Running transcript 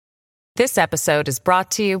This episode is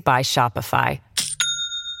brought to you by Shopify.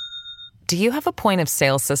 Do you have a point of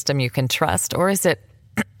sale system you can trust, or is it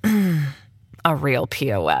a real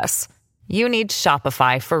POS? You need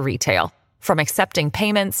Shopify for retail. From accepting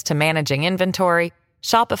payments to managing inventory,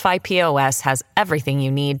 Shopify POS has everything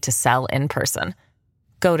you need to sell in person.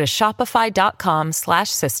 Go to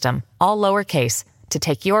shopify.com/system, all lowercase, to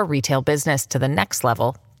take your retail business to the next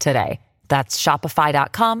level today. That's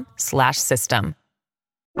shopify.com/system.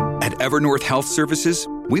 At Evernorth Health Services,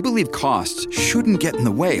 we believe costs shouldn't get in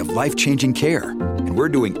the way of life-changing care, and we're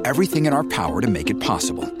doing everything in our power to make it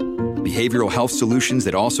possible. Behavioral health solutions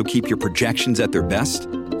that also keep your projections at their best?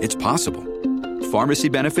 It's possible. Pharmacy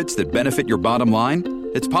benefits that benefit your bottom line?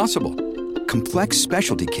 It's possible. Complex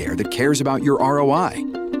specialty care that cares about your ROI?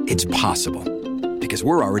 It's possible. Because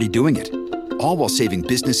we're already doing it. All while saving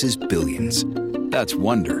businesses billions. That's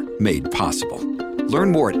Wonder made possible.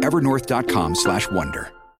 Learn more at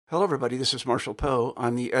evernorth.com/wonder. Hello, everybody. This is Marshall Poe.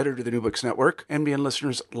 I'm the editor of the New Books Network. NBN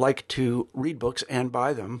listeners like to read books and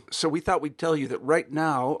buy them. So we thought we'd tell you that right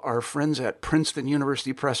now, our friends at Princeton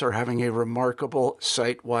University Press are having a remarkable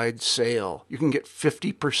site-wide sale. You can get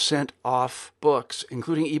 50% off books,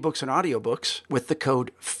 including ebooks and audiobooks, with the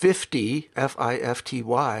code 50,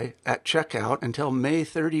 F-I-F-T-Y, at checkout until May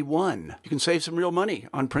 31. You can save some real money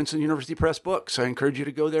on Princeton University Press books. I encourage you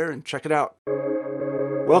to go there and check it out.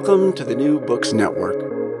 Welcome to the New Books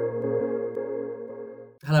Network.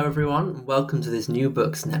 Hello everyone, welcome to this New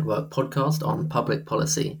Books Network podcast on public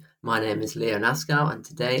policy. My name is Leo Naskow and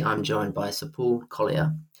today I'm joined by Sir Paul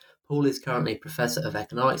Collier. Paul is currently Professor of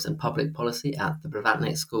Economics and Public Policy at the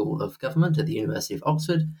Blavatnik School of Government at the University of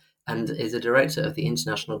Oxford and is a Director of the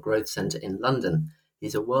International Growth Centre in London.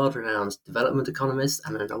 He's a world-renowned development economist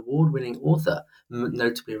and an award-winning author,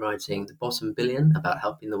 notably writing The Bottom Billion about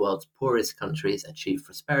helping the world's poorest countries achieve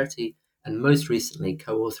prosperity and most recently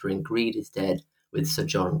co-authoring Greed is Dead with Sir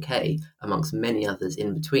John Kay, amongst many others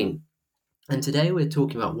in between. And today we're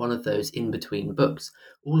talking about one of those in-between books,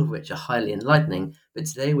 all of which are highly enlightening, but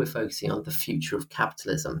today we're focusing on the future of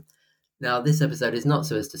capitalism. Now, this episode is not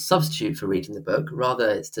so as to substitute for reading the book, rather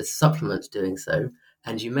it's to supplement doing so,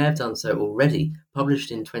 and you may have done so already.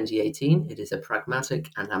 Published in 2018, it is a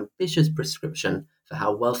pragmatic and ambitious prescription for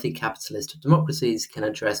how wealthy capitalist democracies can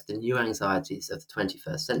address the new anxieties of the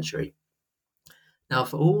 21st century. Now,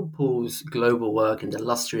 for all Paul's global work and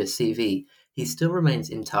illustrious CV, he still remains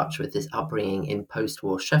in touch with his upbringing in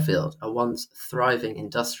post-war Sheffield, a once thriving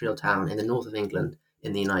industrial town in the north of England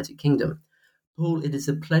in the United Kingdom. Paul, it is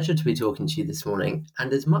a pleasure to be talking to you this morning,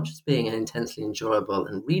 and as much as being an intensely enjoyable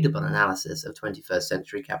and readable analysis of 21st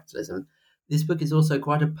century capitalism, this book is also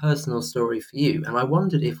quite a personal story for you, and I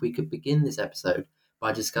wondered if we could begin this episode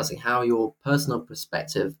by discussing how your personal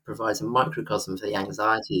perspective provides a microcosm for the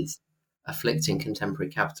anxieties afflicting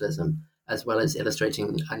contemporary capitalism, as well as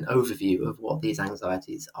illustrating an overview of what these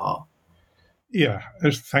anxieties are. Yeah,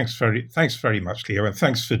 thanks very much, Leo, and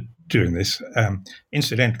thanks for doing this.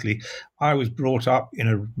 Incidentally, I was brought up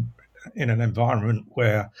in an environment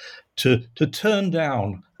where to turn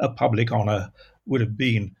down a public honour would have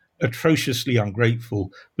been atrociously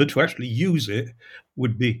ungrateful, but to actually use it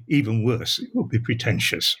would be even worse. It would be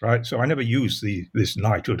pretentious, right? So I never used this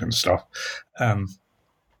knighthood and stuff. I'm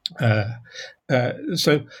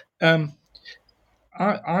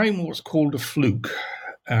what's called a fluke,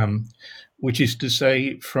 which is to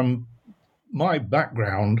say, from my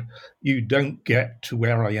background, you don't get to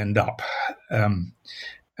where I end up.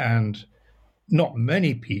 And not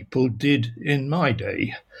many people did in my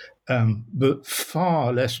day, but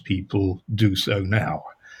far less people do so now.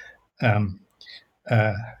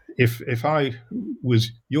 If I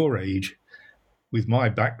was your age with my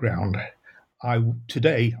background, I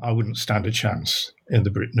wouldn't stand a chance in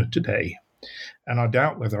the Britain of today. And I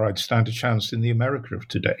doubt whether I'd stand a chance in the America of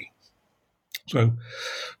today. So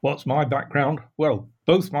what's my background? Well,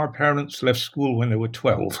 both my parents left school when they were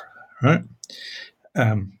 12, right?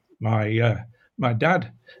 My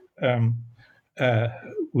dad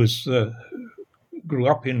grew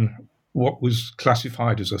up in what was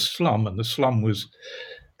classified as a slum, and the slum was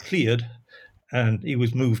cleared, and he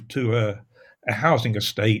was moved to a housing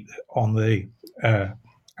estate on the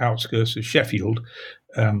outskirts of Sheffield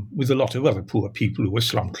with a lot of other poor people who were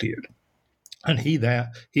slum cleared. And he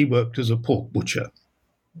worked as a pork butcher.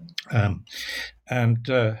 And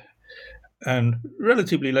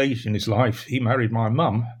relatively late in his life, he married my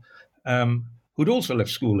mum, who'd also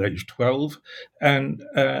left school aged 12, and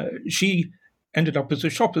she ended up as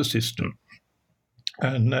a shop assistant.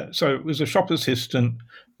 And so it was a shop assistant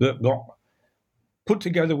that got put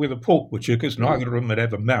together with a pork butcher because neither of them had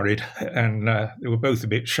ever married, and they were both a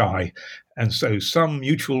bit shy. And so some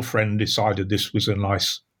mutual friend decided this was a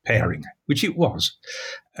nice pairing, which it was.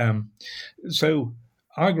 So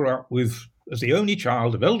I grew up as the only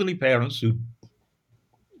child of elderly parents who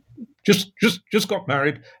just got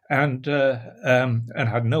married and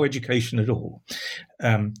had no education at all.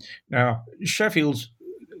 Now, Sheffield's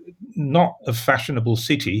not a fashionable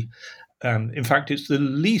city. In fact, it's the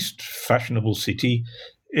least fashionable city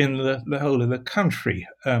in the whole of the country.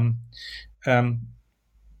 I'm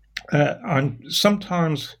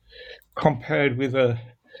sometimes compared with a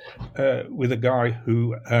guy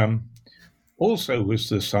who also was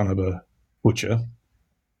the son of a butcher,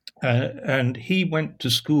 and he went to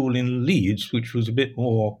school in Leeds, which was a bit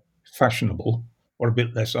more fashionable or a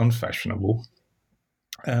bit less unfashionable,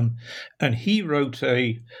 and he wrote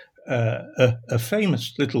a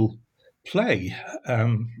famous little play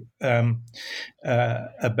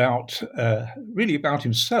about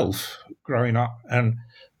himself growing up, and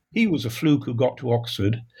he was a fluke who got to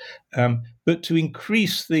Oxford, but to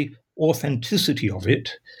increase the authenticity of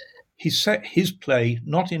it, he set his play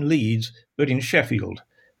not in Leeds but in Sheffield,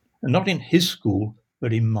 and not in his school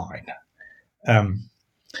but in mine.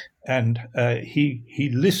 He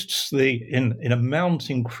lists in a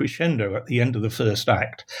mounting crescendo at the end of the first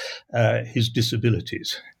act his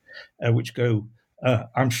disabilities, which go,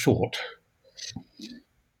 I'm short.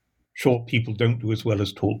 Short people don't do as well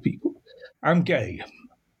as tall people. I'm gay.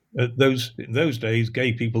 In those days,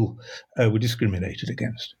 gay people were discriminated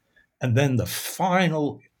against. And then the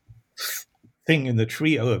final thing in the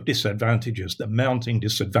trio of disadvantages, the mounting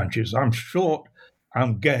disadvantages, I'm short,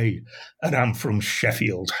 I'm gay, and I'm from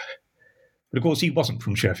Sheffield. But of course, he wasn't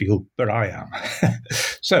from Sheffield, but I am.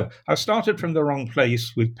 So I started from the wrong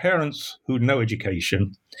place with parents who had no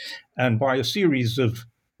education. And by a series of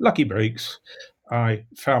lucky breaks, I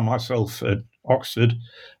found myself at Oxford,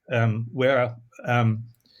 where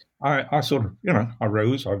I sort of, I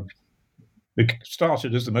rose. I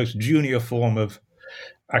started as the most junior form of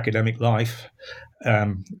academic life,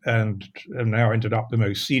 and have now ended up the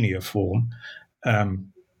most senior form.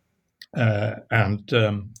 And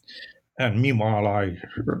meanwhile, I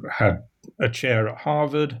had a chair at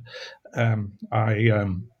Harvard. I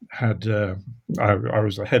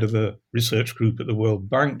was the head of the research group at the World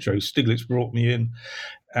Bank. Joe Stiglitz brought me in,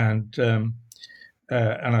 and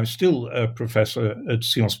I'm still a professor at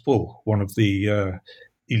Sciences Po, one of the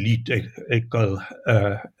elite écoles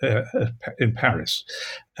in Paris.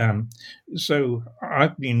 So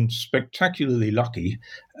I've been spectacularly lucky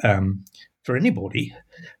for anybody,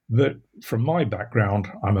 but from my background,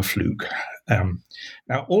 I'm a fluke.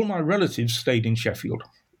 Now, all my relatives stayed in Sheffield,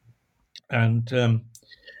 and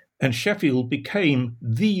Sheffield became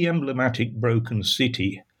the emblematic broken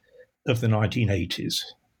city of the 1980s.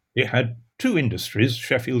 It had two industries,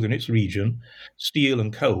 Sheffield and its region, steel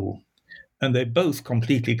and coal, and they both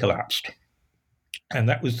completely collapsed. And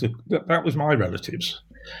that was my relatives.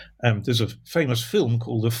 There's a famous film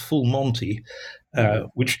called The Full Monty,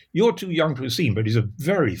 which you're too young to have seen, but is a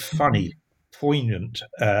very funny, poignant,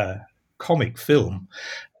 comic film.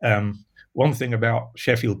 One thing about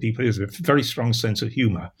Sheffield people is a very strong sense of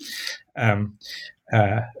humour.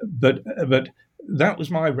 But that was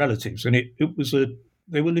my relatives, and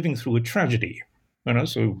they were living through a tragedy.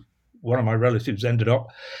 So one of my relatives ended up,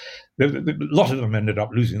 a lot of them ended up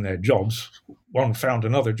losing their jobs. One found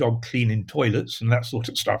another job cleaning toilets and that sort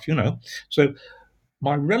of stuff, So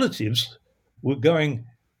my relatives were going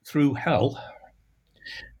through hell,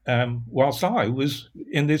 whilst I was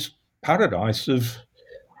in this paradise of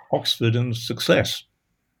Oxford and success.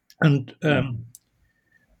 And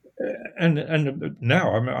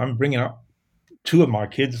now I'm bringing up two of my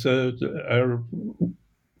kids were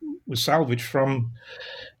salvaged from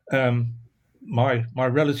my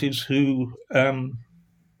relatives who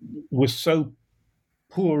were so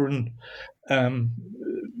poor and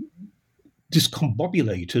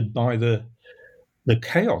discombobulated by the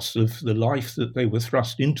chaos of the life that they were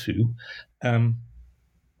thrust into,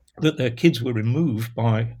 that their kids were removed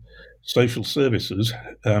by social services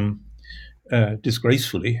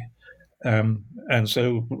disgracefully, and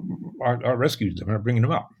so I rescued them and I'm bringing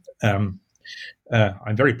them up.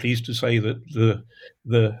 I'm very pleased to say that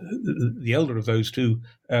the elder of those two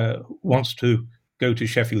wants to go to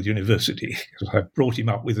Sheffield University, because I brought him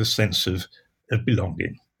up with a sense of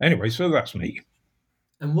belonging. Anyway, so that's me.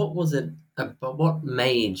 And what was it about, what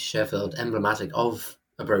made Sheffield emblematic of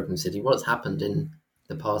a broken city? What has happened in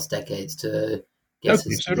the past decades to get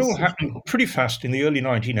so it all happened pretty fast in the early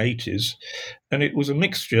 1980s, and it was a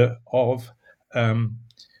mixture of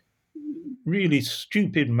really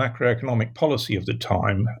stupid macroeconomic policy of the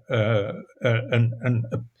time, an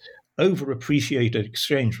overappreciated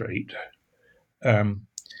exchange rate,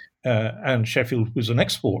 and Sheffield was an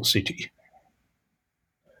export city.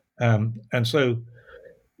 And so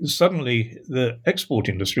suddenly the export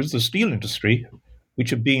industries, the steel industry, which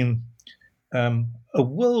had been the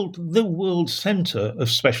world centre of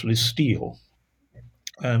specialist steel,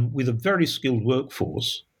 with a very skilled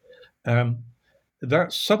workforce,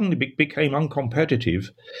 that suddenly became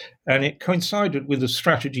uncompetitive, and it coincided with the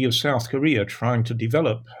strategy of South Korea trying to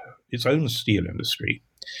develop its own steel industry.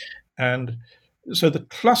 And so the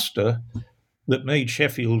cluster that made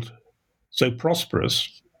Sheffield so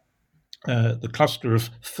prosperous, the cluster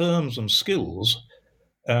of firms and skills,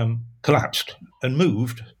 collapsed and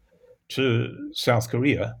moved to South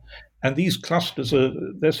Korea. And these clusters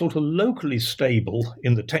they're sort of locally stable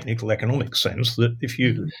in the technical economic sense that if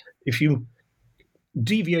you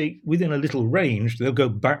deviate within a little range, they'll go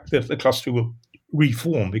back, the cluster will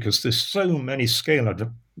reform because there's so many scale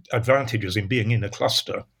advantages in being in a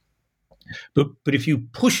cluster. But if you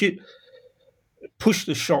push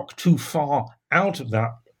the shock too far out of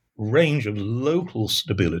that range of local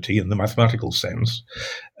stability in the mathematical sense,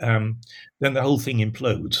 then the whole thing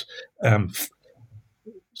implodes.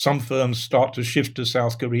 Some firms start to shift to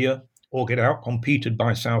South Korea or get out-competed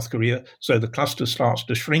by South Korea, so the cluster starts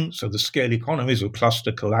to shrink, so the scale economies of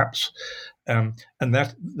cluster collapse, and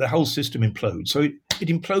that the whole system implodes. So it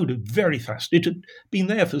imploded very fast. It had been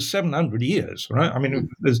there for 700 years, right? I mean,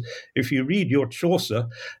 if you read your Chaucer,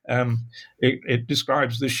 it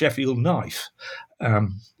describes the Sheffield knife.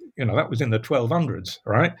 That was in the 1200s,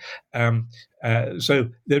 right? So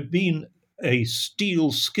there'd been a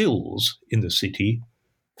steel skills in the city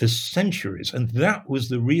for centuries, and that was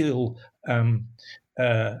the real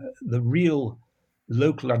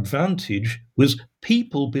local advantage. Was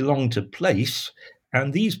people belonged to place,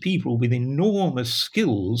 and these people with enormous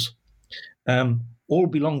skills all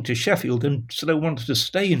belonged to Sheffield, and so they wanted to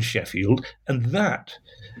stay in Sheffield, and that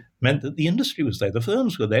meant that the industry was there, the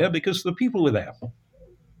firms were there because the people were there.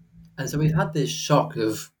 And so we've had this shock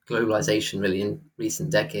of globalization really in recent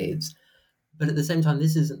decades, but at the same time,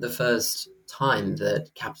 this isn't the first time that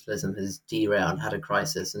capitalism has derailed, had a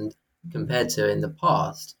crisis, and compared to in the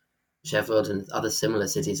past, Sheffield and other similar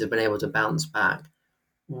cities have been able to bounce back.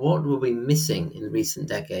 What were we missing in recent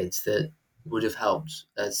decades that would have helped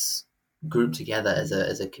us group together as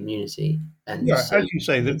a community? And as you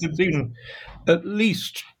say, there's been at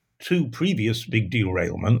least two previous big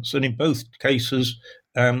derailments, and in both cases,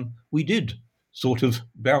 we did sort of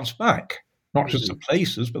bounce back. Not just the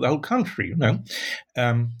places, but the whole country,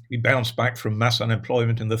 We bounced back from mass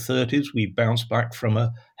unemployment in the 30s. We bounced back from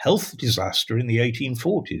a health disaster in the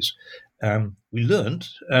 1840s. We learned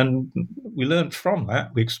from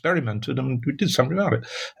that. We experimented and we did something about it.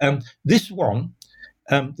 This one,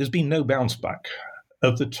 there's been no bounce back.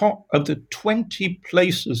 Of the 20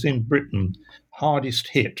 places in Britain hardest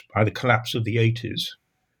hit by the collapse of the 80s,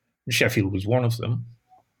 Sheffield was one of them.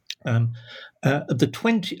 Of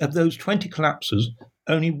those 20 collapses,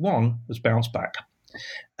 only one has bounced back,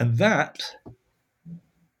 and that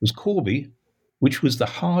was Corby, which was the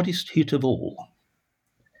hardest hit of all.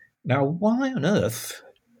 Now, why on earth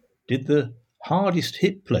did the hardest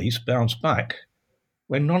hit place bounce back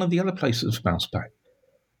when none of the other places bounced back?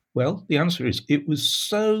 Well, the answer is it was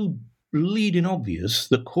so bleeding obvious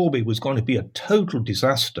that Corby was going to be a total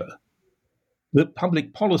disaster that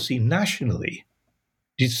public policy nationally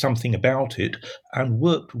did something about it and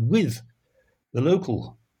worked with the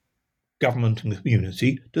local government and the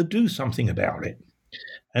community to do something about it.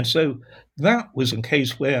 And so that was a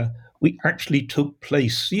case where we actually took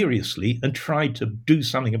place seriously and tried to do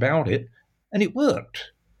something about it, and it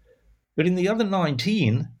worked. But in the other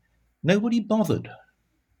 19, nobody bothered.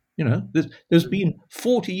 There's been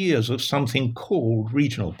 40 years of something called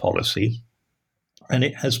regional policy, and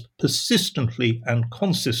it has persistently and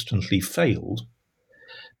consistently failed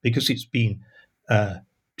because it's been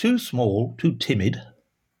too small, too timid,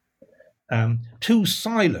 too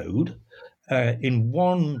siloed in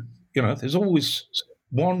one, there's always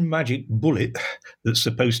one magic bullet that's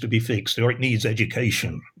supposed to be fixed, or it needs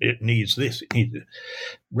education, it needs this, it needs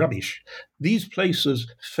rubbish. These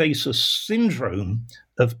places face a syndrome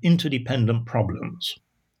of interdependent problems.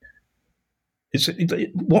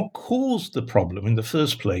 What caused the problem in the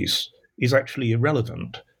first place is actually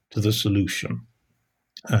irrelevant to the solution.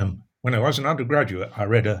 When I was an undergraduate, I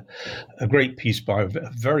read a great piece by a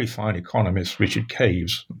very fine economist, Richard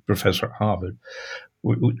Caves, professor at Harvard.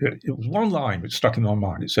 It was one line which stuck in my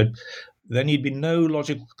mind. It said, there need be no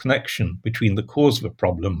logical connection between the cause of a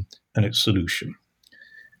problem and its solution.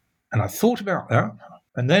 And I thought about that,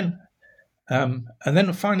 and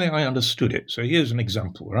then finally I understood it. So here's an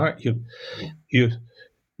example, right? You're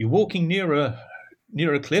walking near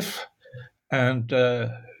a cliff, and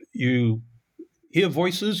you hear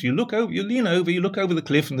voices. You look over, you lean over, you look over the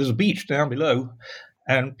cliff, and there's a beach down below,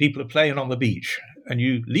 and people are playing on the beach. And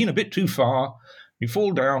you lean a bit too far, you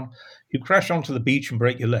fall down, you crash onto the beach and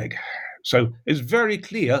break your leg. So it's very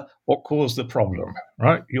clear what caused the problem,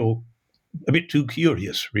 right? You're a bit too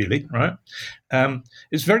curious, really, right?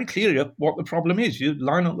 It's very clear what the problem is. You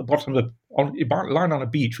lie on the bottom you lie on a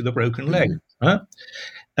beach with a broken leg. Right?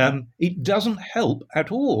 It doesn't help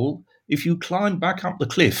at all if you climb back up the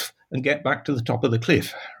cliff and get back to the top of the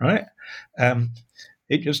cliff, right?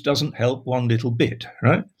 It just doesn't help one little bit,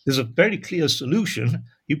 right? There's a very clear solution.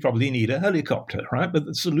 You probably need a helicopter, right? But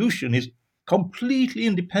the solution is completely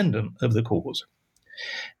independent of the cause.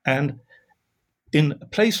 And in a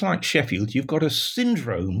place like Sheffield, you've got a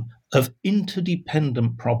syndrome of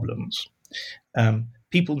interdependent problems.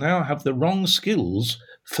 People now have the wrong skills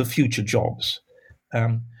for future jobs.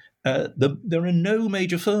 There are no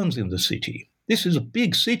major firms in the city. This is a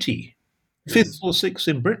big city, fifth or sixth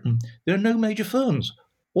in Britain. There are no major firms.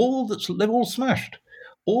 They're all smashed.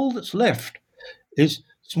 All that's left is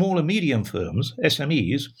small and medium firms,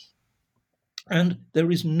 SMEs, and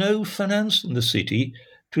there is no finance in the city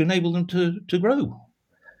to enable them to grow.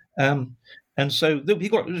 And so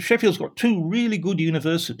Sheffield's got two really good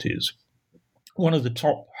universities. One of the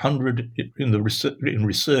top 100 in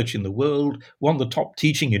research in the world, one of the top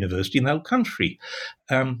teaching university in the whole country.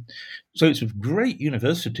 So it's great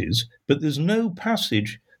universities, but there's no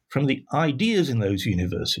passage from the ideas in those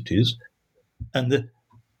universities and the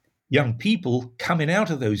young people coming out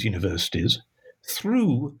of those universities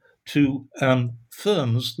through to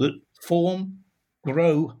firms that form,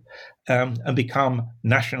 grow, and become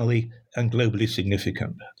nationally and globally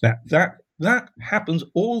significant. That happens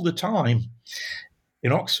all the time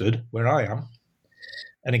in Oxford, where I am,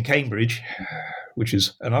 and in Cambridge, which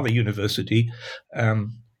is another university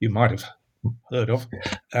you might have heard of,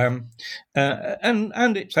 and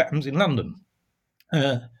it happens in London.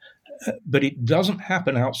 But it doesn't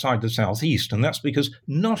happen outside the southeast, and that's because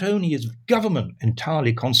not only is government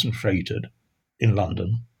entirely concentrated in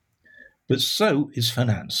London, but so is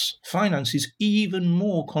finance. Finance is even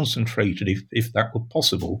more concentrated, if that were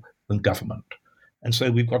possible, than government. And so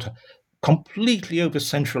we've got a completely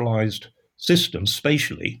over-centralized system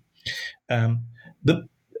spatially. And the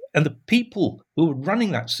people who are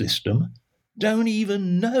running that system don't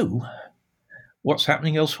even know what's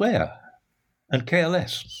happening elsewhere, and care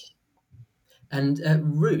less. And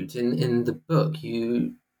Root, in the book,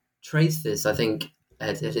 you trace this, I think,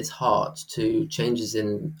 at its heart to changes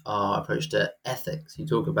in our approach to ethics. You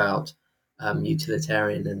talk about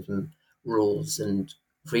utilitarianism, rules, and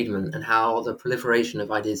freedom, and how the proliferation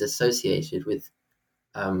of ideas associated with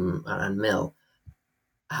and Mill,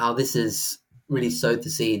 how this has really sowed the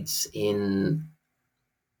seeds in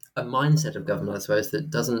a mindset of government, I suppose, that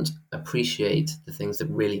doesn't appreciate the things that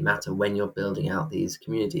really matter when you're building out these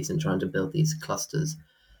communities and trying to build these clusters.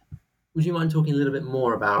 Would you mind talking a little bit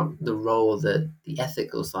more about the role that the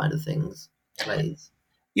ethical side of things plays?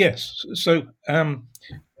 Yes. So, and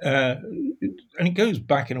it goes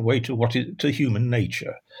back in a way to human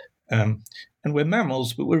nature. And we're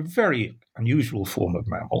mammals, but we're a very unusual form of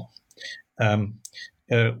mammal.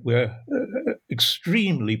 We're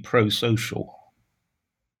extremely pro-social.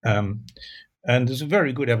 And there's a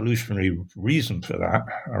very good evolutionary reason for that.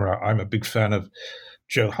 I'm a big fan of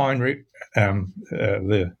Joe Heinrich,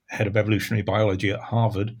 the head of evolutionary biology at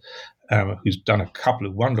Harvard, who's done a couple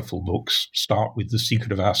of wonderful books, start with The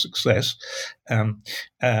Secret of Our Success, and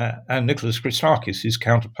Nicholas Christakis, his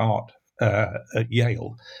counterpart at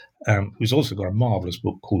Yale, who's also got a marvelous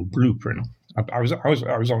book called Blueprint. I was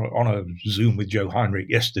on a Zoom with Joe Heinrich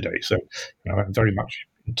yesterday, so I'm very much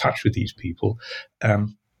in touch with these people.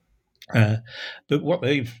 But what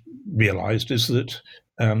they've realized is that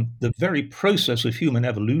the very process of human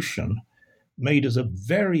evolution made us a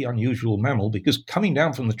very unusual mammal, because coming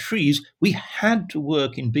down from the trees, we had to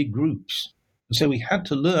work in big groups. And so we had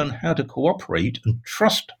to learn how to cooperate and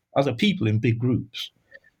trust other people in big groups,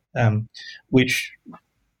 which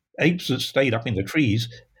apes that stayed up in the trees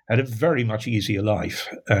had a very much easier life.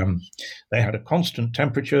 They had a constant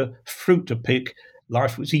temperature, fruit to pick.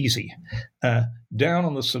 Life was easy. Down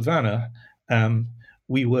on the savannah,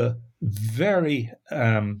 we were very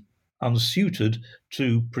unsuited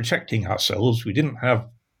to protecting ourselves. We didn't have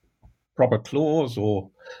proper claws or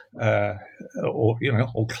cladding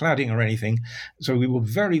or anything, so we were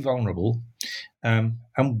very vulnerable. And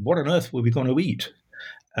what on earth were we going to eat?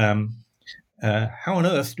 How on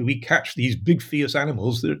earth do we catch these big, fierce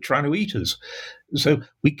animals that are trying to eat us? So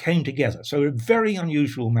we came together. So we're a very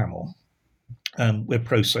unusual mammal. We're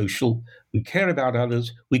pro-social. We care about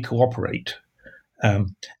others. We cooperate.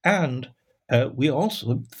 And we're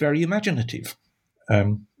also very imaginative.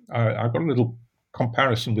 I've got a little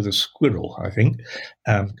comparison with a squirrel, I think,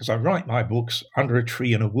 because I write my books under a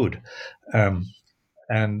tree in a wood. And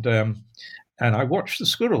I watch the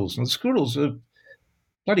squirrels, and the squirrels are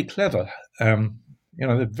bloody clever.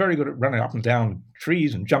 They're very good at running up and down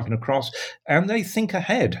trees and jumping across, and they think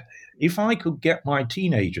ahead. If I could get my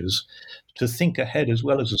teenagers to think ahead as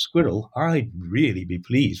well as a squirrel, I'd really be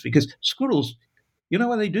pleased, because squirrels, you know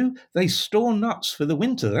what they do? They store nuts for the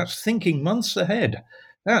winter. That's thinking months ahead.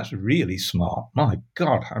 That's really smart. My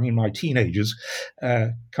God, I mean, my teenagers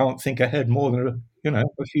can't think ahead more than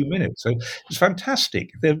a few minutes. So it's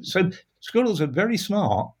fantastic. So squirrels are very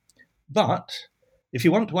smart, but if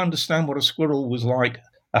you want to understand what a squirrel was like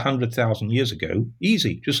 100,000 years ago,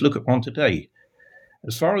 easy. Just look at one today.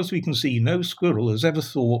 As far as we can see, no squirrel has ever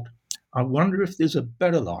thought, I wonder if there's a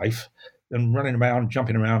better life than running around,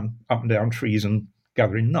 jumping around up and down trees and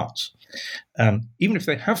gathering nuts. Even if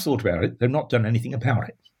they have thought about it, they've not done anything about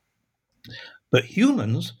it. But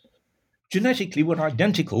humans genetically were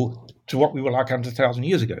identical to what we were like 100,000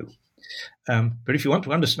 years ago. But if you want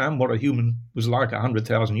to understand what a human was like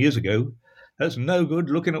 100,000 years ago, that's no good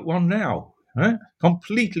looking at one now. Right?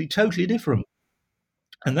 Completely, totally different.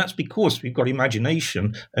 And that's because we've got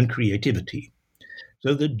imagination and creativity.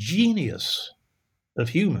 So the genius of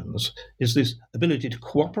humans is this ability to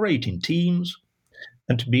cooperate in teams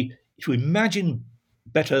and to imagine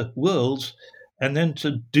better worlds and then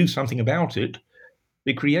to do something about it,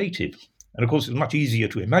 be creative. And of course, it's much easier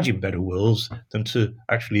to imagine better worlds than to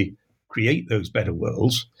actually create those better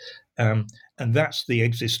worlds. And that's the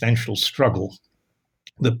existential struggle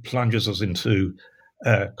that plunges us into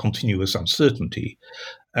continuous uncertainty.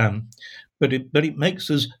 But it makes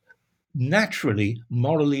us naturally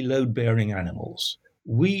morally load-bearing animals.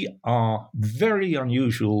 We are very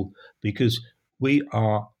unusual because we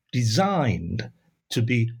are designed to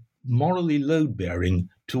be morally load-bearing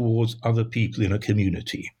towards other people in a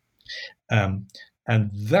community. And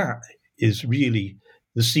that is really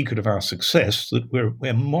the secret of our success, that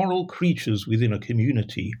we're moral creatures within a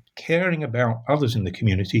community, caring about others in the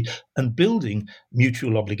community and building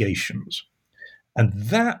mutual obligations. And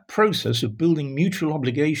that process of building mutual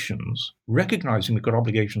obligations, recognizing we've got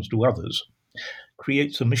obligations to others,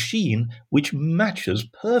 creates a machine which matches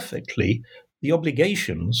perfectly the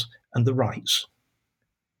obligations and the rights.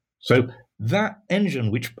 So that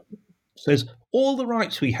engine which says all the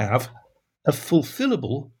rights we have are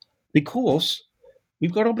fulfillable because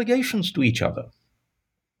we've got obligations to each other.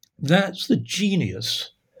 That's the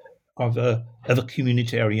genius of a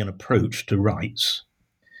communitarian approach to rights.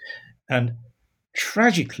 And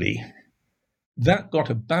tragically, that got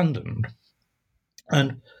abandoned,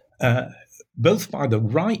 and both by the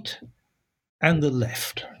right and the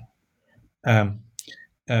left.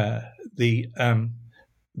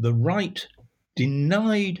 The right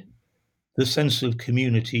denied the sense of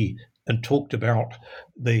community and talked about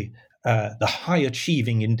the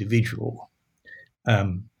high-achieving individual.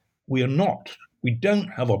 We don't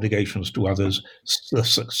have obligations to others. The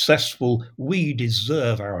successful, we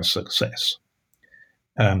deserve our success.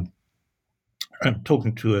 I'm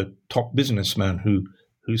talking to a top businessman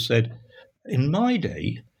who said, in my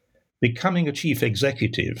day, becoming a chief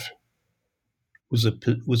executive was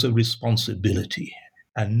a responsibility.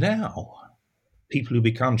 And now, people who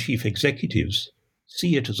become chief executives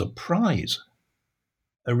see it as a prize,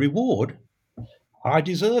 a reward. I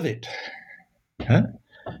deserve it. Huh?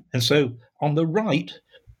 And so on the right,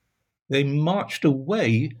 they marched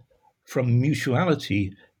away from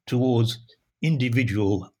mutuality towards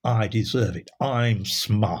individual, I deserve it, I'm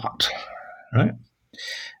smart. Right?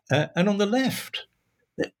 And on the left,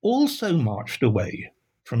 they also marched away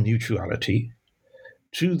from mutuality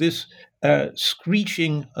to this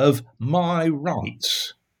screeching of my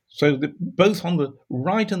rights. So that both on the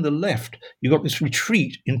right and the left, you've got this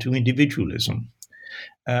retreat into individualism.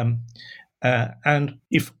 And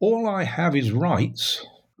if all I have is rights,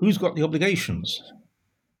 who's got the obligations?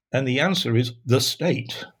 And the answer is the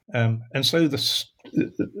state. And so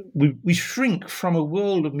we shrink from a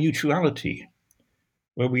world of mutuality,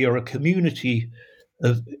 where we are a community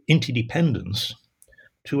of interdependence,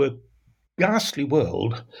 to a ghastly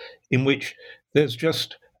world in which there's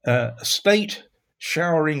just a state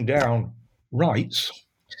showering down rights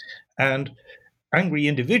and angry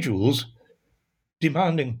individuals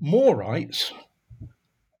demanding more rights,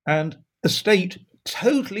 and a state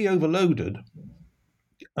totally overloaded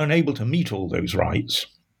unable to meet all those rights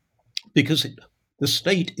because the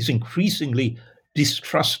state is increasingly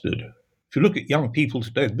distrusted. If you look at young people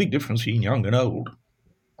today, the big difference between young and old.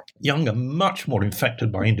 Young are much more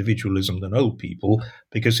infected by individualism than old people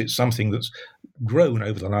because it's something that's grown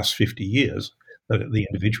over the last 50 years, the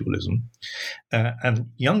individualism.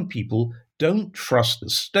 And young people don't trust the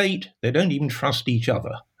state. They don't even trust each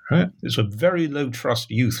other. Right? It's a very low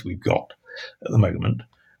trust youth we've got at the moment.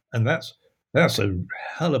 And that's a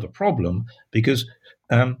hell of a problem because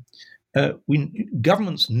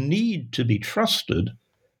governments need to be trusted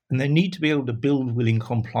and they need to be able to build willing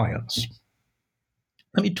compliance.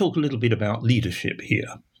 Let me talk a little bit about leadership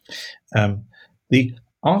here. The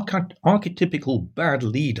archetypical bad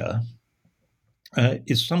leader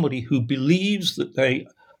is somebody who believes that they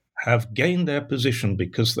have gained their position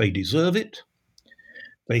because they deserve it.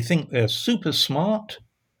 They think they're super smart.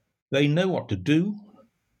 They know what to do.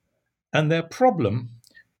 And their problem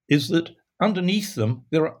is that underneath them,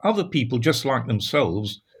 there are other people just like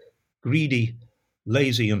themselves, greedy,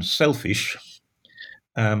 lazy, and selfish.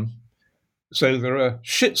 So there are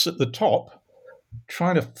shits at the top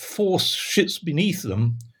trying to force shits beneath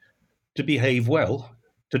them to behave well,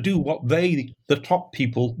 to do what the top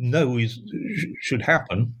people know should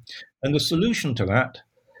happen. And the solution to that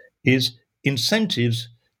is incentives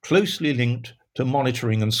closely linked to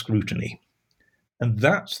monitoring and scrutiny. And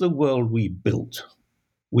that's the world we built,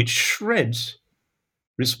 which shreds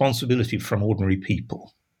responsibility from ordinary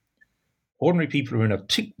people. Ordinary people are in a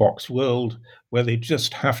tick box world where they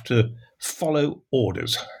just have to follow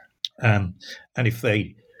orders. And if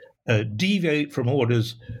they deviate from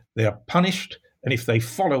orders, they are punished. And if they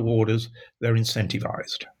follow orders, they're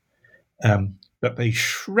incentivized. But they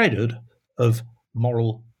shredded of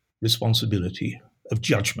moral responsibility, of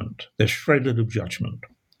judgment. They're shredded of judgment.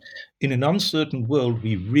 In an uncertain world,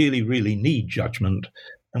 we really, really need judgment,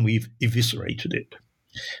 and we've eviscerated it.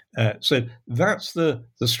 So that's the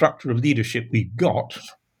structure of leadership we've got.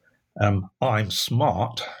 I'm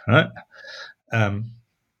smart, right? And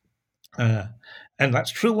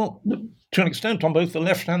that's true to an extent on both the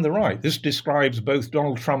left and the right. This describes both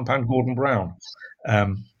Donald Trump and Gordon Brown.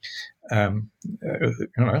 And I'm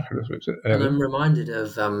reminded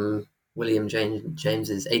of William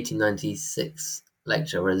James's 1896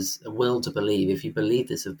 lecture as a will to believe. If you believe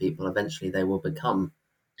this of people, eventually they will become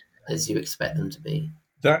as you expect them to be.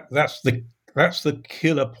 That's the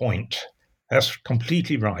killer point. That's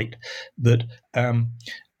completely right. That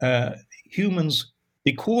humans,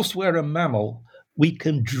 because we're a mammal, we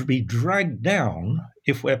can be dragged down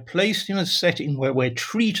if we're placed in a setting where we're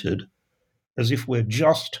treated as if we're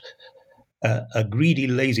just a greedy,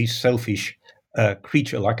 lazy, selfish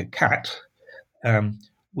creature like a cat.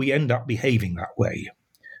 We end up behaving that way.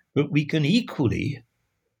 But we can equally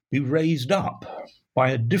be raised up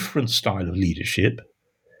by a different style of leadership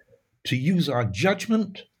to use our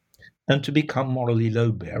judgment and to become morally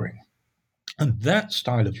load-bearing. And that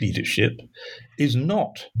style of leadership is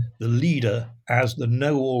not the leader as the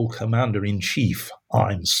know-all commander-in-chief.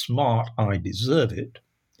 I'm smart, I deserve it.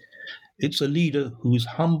 It's a leader who's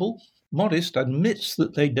humble, modest, admits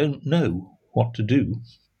that they don't know what to do,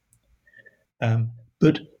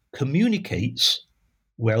 but communicates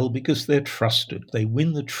well because they're trusted. They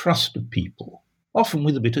win the trust of people, often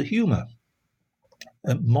with a bit of humour,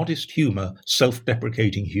 modest humour,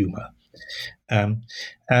 self-deprecating humour.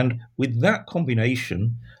 And with that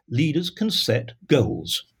combination, leaders can set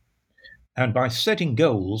goals. And by setting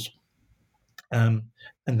goals and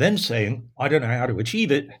then saying, I don't know how to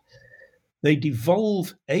achieve it, they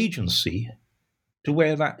devolve agency to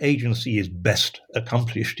where that agency is best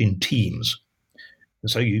accomplished in teams. And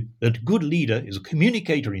so a good leader is a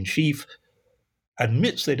communicator-in-chief,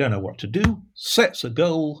 admits they don't know what to do, sets a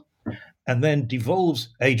goal, and then devolves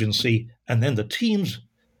agency, and then the teams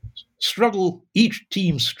struggle, each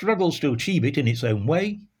team struggles to achieve it in its own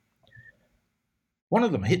way. One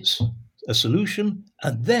of them hits a solution,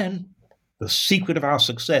 and then the secret of our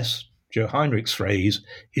success, Joe Heinrich's phrase,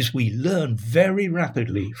 is we learn very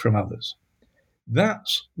rapidly from others.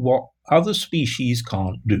 That's what other species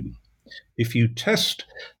can't do. If you test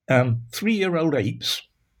 3-year-old apes,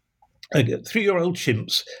 3-year-old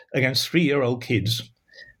chimps against 3-year-old kids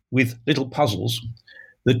with little puzzles,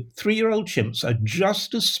 the 3-year-old chimps are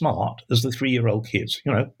just as smart as the 3-year-old kids.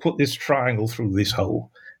 Put this triangle through this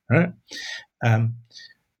hole. Right?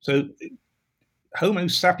 So Homo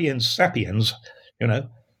sapiens sapiens,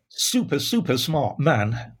 super, super smart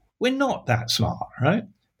man, we're not that smart, right?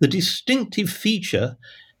 The distinctive feature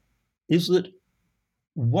is that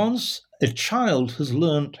once a child has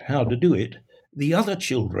learned how to do it, the other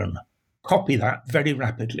children copy that very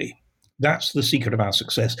rapidly. That's the secret of our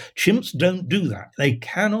success. Chimps don't do that. They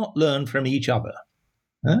cannot learn from each other.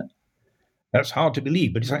 Huh? That's hard to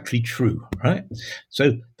believe, but it's actually true, right?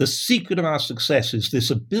 So the secret of our success is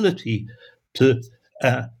this ability to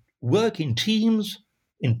work in teams,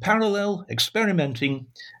 in parallel, experimenting,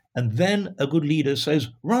 and then a good leader says,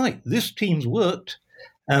 right, this team's worked,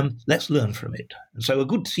 let's learn from it. And so a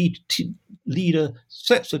good leader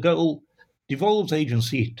sets a goal, devolves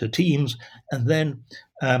agency to teams, and then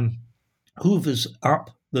hoovers up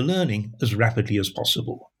the learning as rapidly as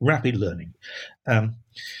possible, rapid learning.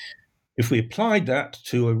 If we applied that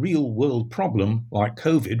to a real-world problem like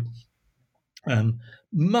COVID,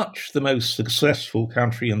 much the most successful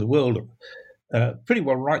country in the world, pretty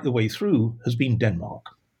well right the way through, has been Denmark.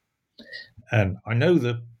 And I know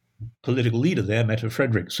the political leader there, Mette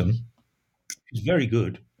Frederiksen. She's very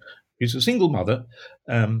good. She's a single mother,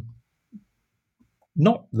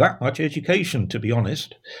 not that much education, to be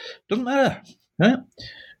honest. Doesn't matter.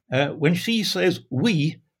 Huh? When she says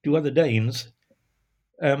we to other Danes,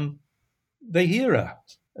 they hear her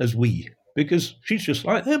as we, because she's just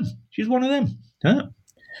like them. She's one of them. Huh?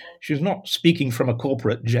 She's not speaking from a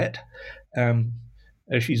corporate jet.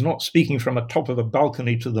 She's not speaking from the top of a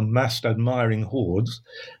balcony to the massed admiring hordes.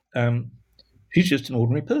 She's just an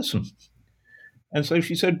ordinary person. And so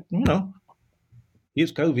she said,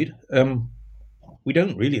 here's COVID. We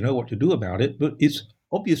don't really know what to do about it, but it's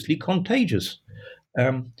obviously contagious.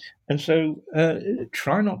 And so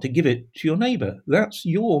try not to give it to your neighbor. That's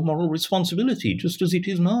your moral responsibility, just as it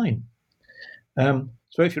is mine. So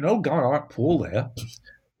if you're an old guy like Paul there,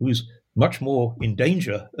 who's much more in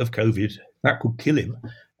danger of COVID, that could kill him,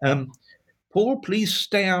 Paul, please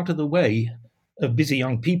stay out of the way of busy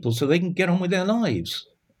young people so they can get on with their lives.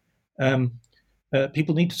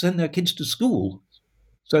 People need to send their kids to school.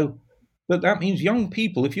 But that means young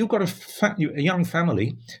people, if you've got a young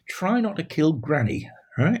family, try not to kill granny,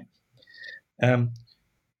 right? And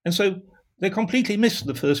so they completely missed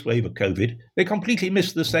the first wave of COVID. They completely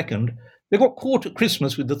missed the second. They got caught at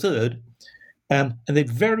Christmas with the third. And they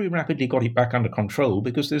very rapidly got it back under control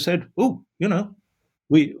because they said,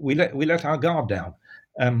 we let our guard down.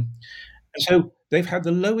 And so they've had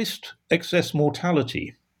the lowest excess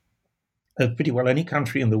mortality of pretty well any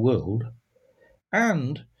country in the world.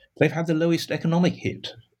 And they've had the lowest economic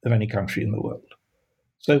hit of any country in the world.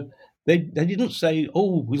 So they didn't say,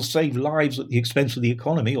 we'll save lives at the expense of the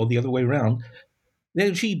economy or the other way around. They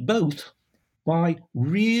achieved both by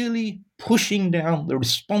really pushing down the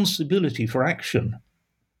responsibility for action,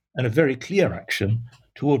 and a very clear action,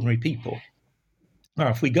 to ordinary people. Now,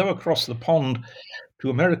 if we go across the pond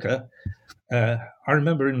to America, I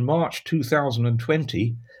remember in March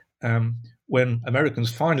 2020, when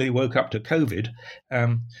Americans finally woke up to COVID,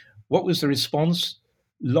 what was the response?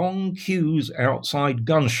 Long queues outside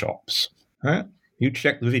gun shops. Right? You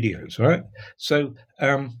check the videos, right? So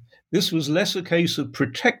this was less a case of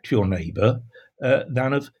protect your neighbor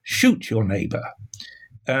than of shoot your neighbor,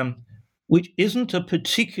 which isn't a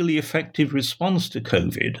particularly effective response to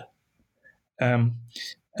COVID.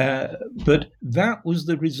 But that was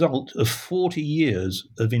the result of 40 years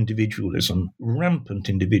of individualism, rampant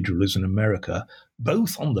individualism in America,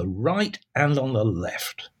 both on the right and on the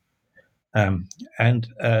left.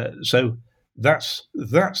 So that's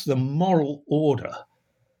the moral order,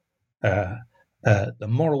 the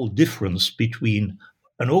moral difference between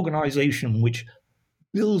an organization which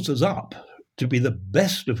builds us up to be the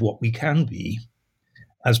best of what we can be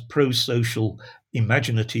as pro-social,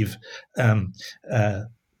 imaginative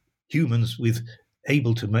humans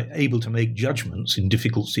able to make judgments in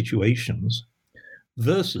difficult situations,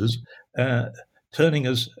 versus dragging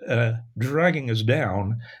us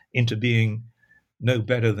down into being no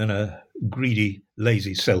better than a greedy,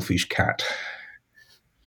 lazy, selfish cat.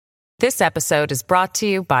 This episode is brought to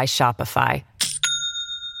you by Shopify.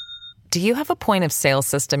 Do you have a point of sale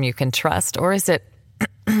system you can trust, or is it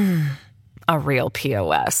a real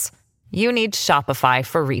POS? You need Shopify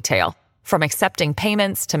for retail. From accepting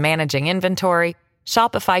payments to managing inventory,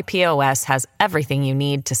 Shopify POS has everything you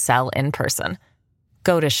need to sell in person.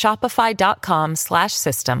 Go to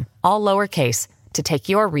shopify.com/system, all lowercase, to take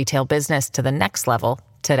your retail business to the next level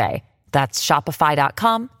today. That's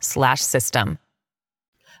shopify.com/system.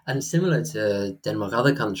 And similar to Denmark,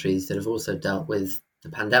 other countries that have also dealt with the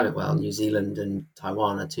pandemic well, New Zealand and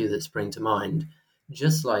Taiwan are two that spring to mind.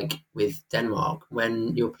 Just like with Denmark,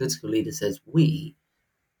 when your political leader says we,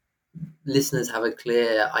 listeners have a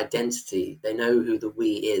clear identity. They know who the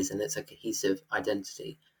we is, and it's a cohesive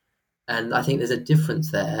identity. And I think there's a difference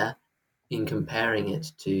there in comparing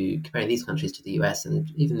these countries to the US and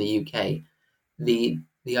even the UK. The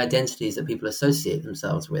identities that people associate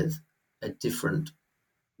themselves with different.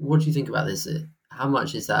 What do you think about this? How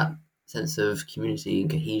much is that sense of community and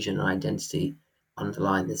cohesion and identity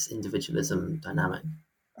underlying this individualism dynamic?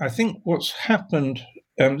 I think what's happened,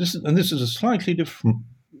 this is a slightly different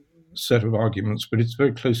set of arguments, but it's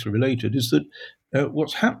very closely related, is that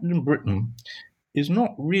what's happened in Britain is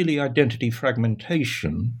not really identity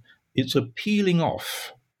fragmentation, it's a peeling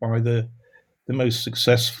off by the most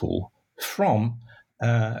successful from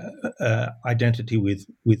identity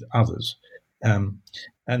with others. And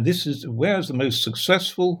this is, where's the most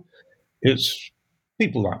successful? It's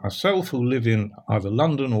people like myself who live in either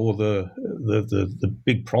London or the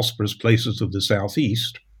big prosperous places of the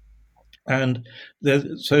southeast. And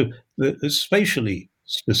so it's spatially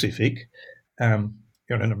specific. In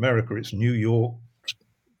America, it's New York,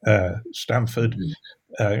 Stanford,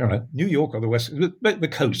 New York or the West, the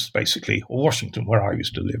coast, basically, or Washington, where I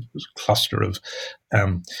used to live, was a cluster of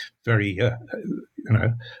very,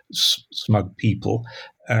 smug people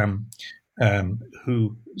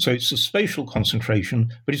who. So it's a spatial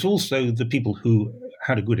concentration, but it's also the people who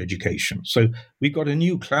had a good education. So we've got a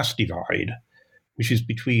new class divide, which is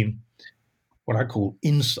between what I call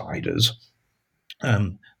insiders,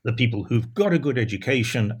 the people who've got a good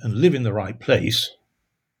education and live in the right place,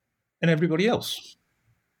 and everybody else.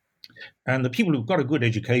 And the people who've got a good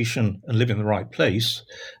education and live in the right place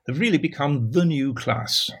have really become the new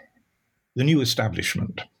class, the new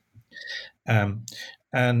establishment.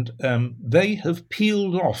 And they have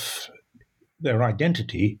peeled off their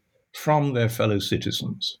identity from their fellow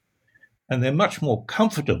citizens. And they're much more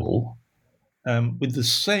comfortable with the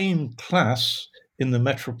same class in the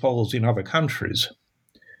metropoles in other countries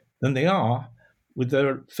than they are with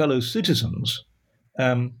their fellow citizens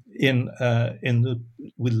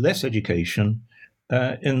with less education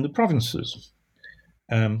in the provinces.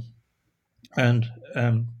 I'm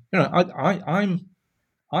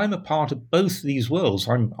a part of both these worlds.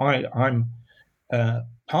 I'm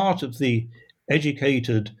part of the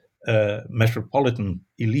educated metropolitan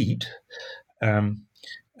elite, and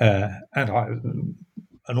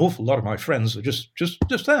an awful lot of my friends are just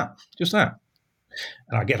that.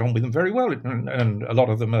 And I get on with them very well. And a lot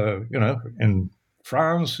of them are, in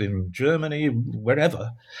France, in Germany,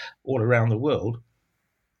 wherever, all around the world.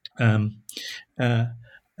 But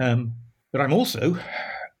I'm also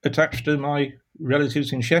attached to my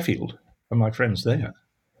relatives in Sheffield and my friends there.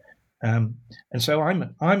 And so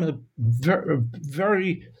I'm a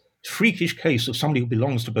very freakish case of somebody who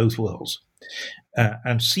belongs to both worlds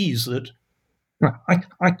and sees that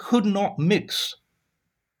I could not mix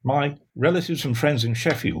my relatives and friends in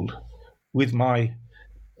Sheffield with my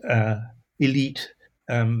elite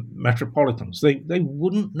metropolitans. They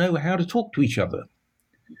wouldn't know how to talk to each other.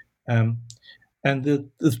 And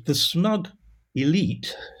the smug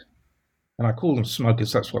elite, and I call them smug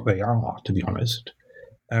because that's what they are, to be honest,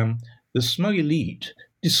 the smug elite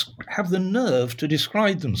have the nerve to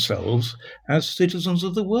describe themselves as citizens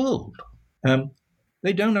of the world.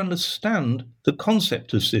 They don't understand the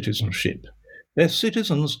concept of citizenship. They're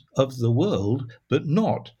citizens of the world, but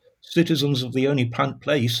not citizens of the only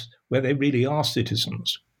place where they really are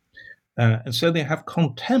citizens. And so they have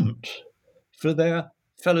contempt for their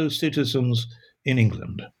fellow citizens in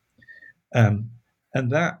England. And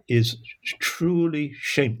that is truly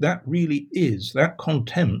shame. That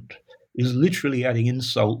contempt is literally adding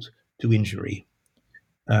insult to injury.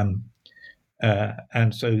 And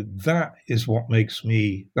so that is what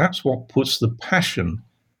that's what puts the passion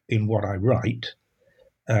in what I write,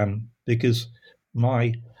 because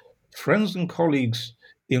my friends and colleagues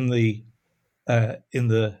in the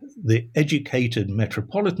educated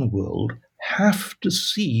metropolitan world have to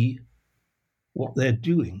see what they're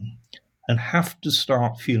doing and have to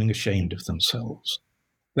start feeling ashamed of themselves.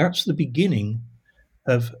 That's the beginning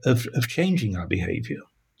of changing our behavior.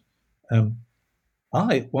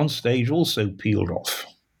 I, at one stage, also peeled off.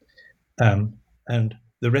 And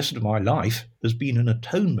the rest of my life has been an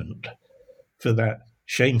atonement for that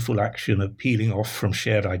shameful action of peeling off from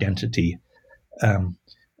shared identity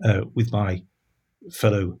with my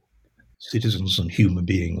fellow citizens and human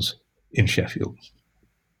beings in Sheffield.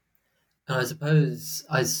 I suppose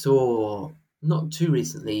I saw, not too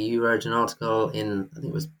recently, you wrote an article in, I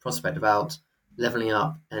think it was Prospect, about levelling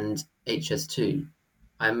up and HS2.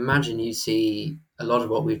 I imagine you see a lot of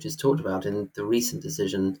what we've just talked about in the recent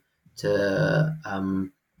decision to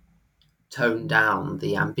tone down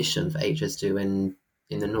the ambition for HS2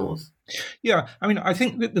 in the north. Yeah, I mean, I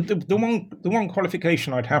think that the one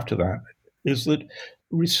qualification I'd have to that is that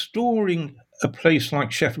restoring a place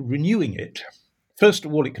like Sheffield, renewing it, first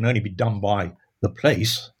of all, it can only be done by the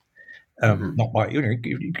place, Not by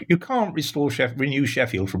you can't renew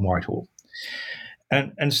Sheffield from Whitehall,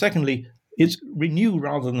 and secondly, it's renew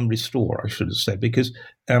rather than restore. I should have said, because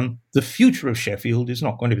the future of Sheffield is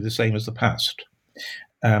not going to be the same as the past,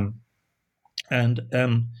 and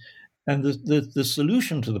the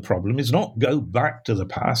solution to the problem is not go back to the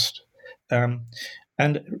past.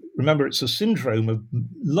 And remember, it's a syndrome of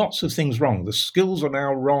lots of things wrong. The skills are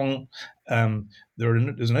now wrong.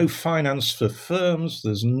 There's no finance for firms.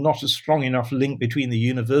 There's not a strong enough link between the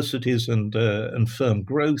universities and firm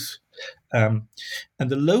growth. And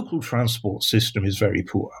the local transport system is very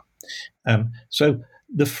poor. So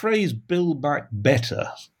the phrase "build back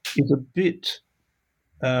better" is a bit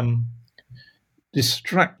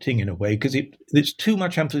distracting in a way, because it's too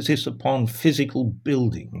much emphasis upon physical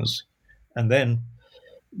buildings and then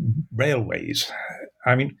railways.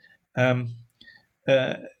 I mean,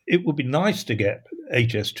 it would be nice to get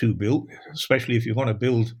HS2 built, especially if you want to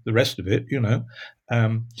build the rest of it,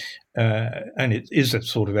 and it is a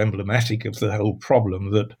sort of emblematic of the whole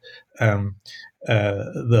problem that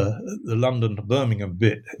the London to Birmingham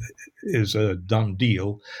bit is a done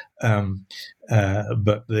deal,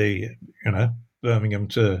 but the Birmingham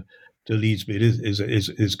to Leeds bit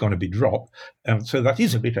is going to be dropped. So that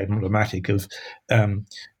is a bit emblematic of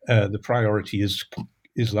the priority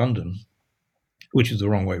is London, which is the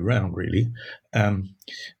wrong way round, really.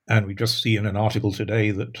 And we just see in an article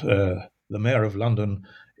today that the Mayor of London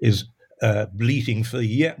is bleating for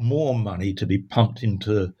yet more money to be pumped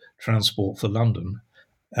into transport for London.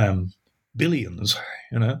 Billions,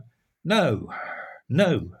 No.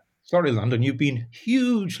 Sorry, London, you've been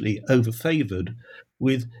hugely overfavoured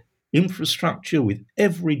with infrastructure, with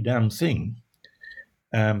every damn thing.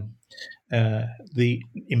 The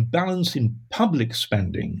imbalance in public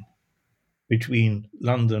spending between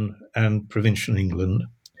London and provincial England,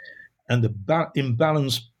 and the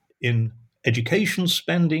imbalance in education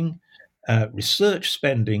spending, research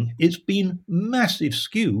spending, it's been massive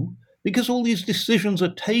skew because all these decisions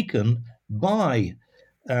are taken by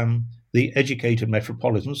the educated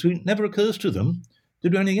metropolitans who it never occurs to them to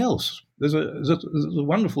do anything else. There's a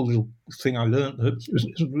wonderful little thing I learned that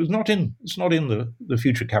it's not in the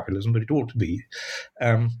Future Capitalism, but it ought to be,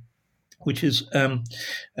 which is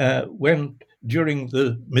when during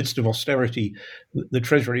the midst of austerity, the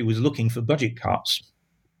Treasury was looking for budget cuts.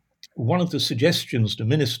 One of the suggestions to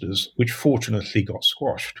ministers, which fortunately got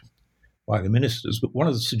squashed by the ministers, but one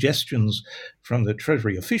of the suggestions from the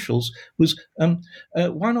Treasury officials was,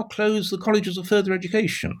 why not close the colleges of further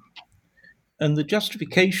education? And the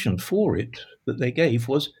justification for it that they gave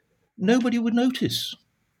was nobody would notice.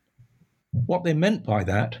 What they meant by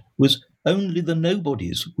that was only the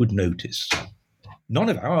nobodies would notice. None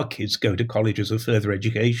of our kids go to colleges of further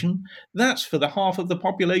education. That's for the half of the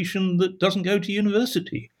population that doesn't go to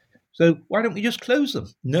university. So why don't we just close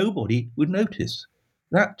them? Nobody would notice.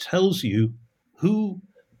 That tells you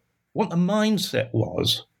what the mindset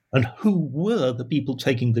was and who were the people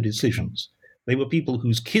taking the decisions. They were people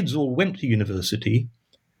whose kids all went to university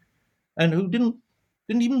and who didn't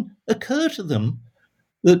even occur to them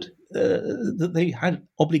that they had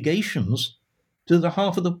obligations to the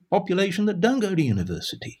half of the population that don't go to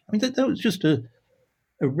university. I mean, that was just a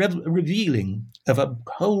revealing of a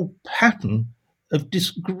whole pattern of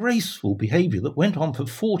disgraceful behaviour that went on for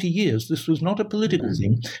 40 years. This was not a political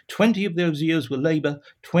thing. 20 of those years were Labour,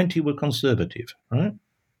 20 were Conservative, right?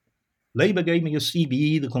 Labour gave me a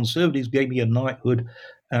CBE, the Conservatives gave me a knighthood.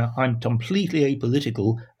 I'm completely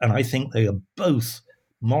apolitical, and I think they are both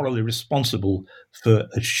morally responsible for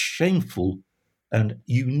a shameful and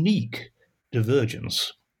unique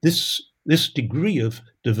divergence. This degree of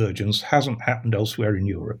divergence hasn't happened elsewhere in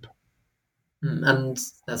Europe. And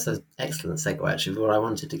that's an excellent segue, actually, for what I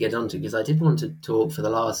wanted to get onto, because I did want to talk for the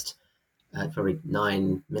last probably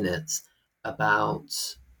 9 minutes about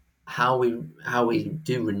how we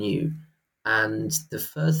do renew. And the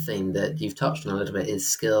first thing that you've touched on a little bit is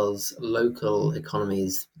skills, local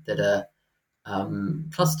economies that are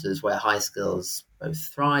clusters where high skills both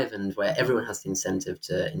thrive and where everyone has the incentive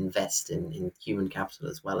to invest in human capital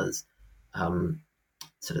as well as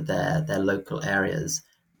sort of their local areas.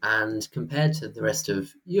 And compared to the rest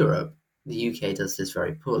of Europe, the UK does this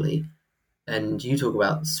very poorly. And you talk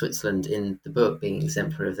about Switzerland in the book being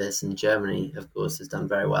exemplary of this, and Germany, of course, has done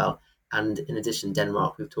very well. And in addition,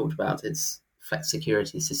 Denmark, we've talked about, its flex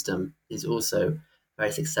security system is also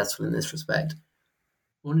very successful in this respect.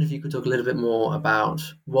 I wondered if you could talk a little bit more about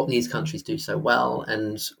what these countries do so well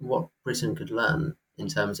and what Britain could learn in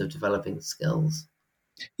terms of developing skills.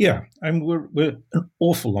 Yeah, and we're an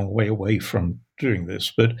awful long way away from doing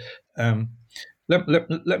this, but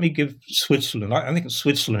let me give Switzerland. I think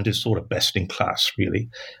Switzerland is sort of best in class, really,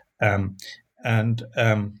 and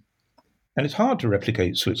it's hard to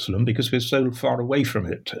replicate Switzerland because we're so far away from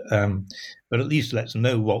it. But at least let's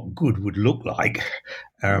know what good would look like.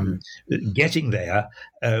 Getting there,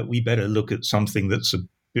 we better look at something that's a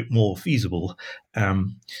bit more feasible.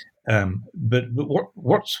 But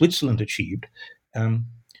what Switzerland achieved,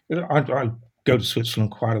 I go to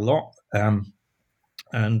Switzerland quite a lot,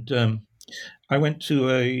 and I went to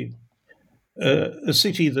a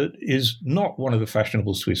city that is not one of the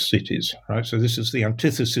fashionable Swiss cities, right? So this is the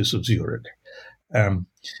antithesis of Zurich. And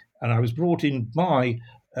I was brought in by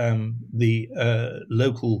the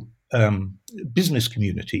local business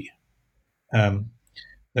community.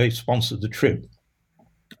 They sponsored the trip.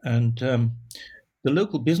 And the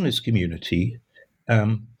local business community,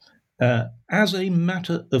 as a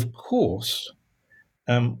matter of course,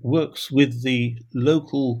 works with the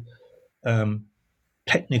local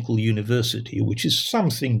technical university, which is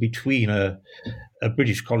something between a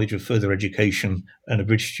British College of Further Education and a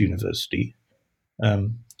British university.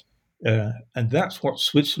 And that's what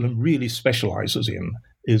Switzerland really specializes in,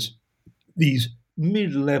 is these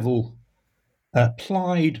mid-level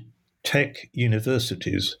applied tech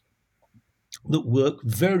universities that work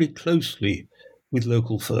very closely with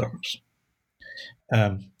local firms.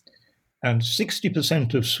 And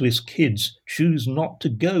 60% of Swiss kids choose not to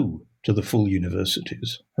go to the full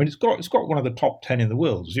universities. I mean, it's got one of the top 10 in the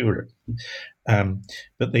world, Zurich,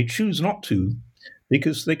 but they choose not to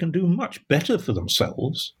because they can do much better for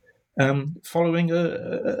themselves following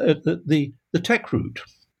the tech route.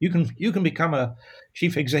 You can become a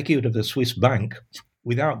chief executive of a Swiss bank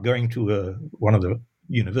without going to one of the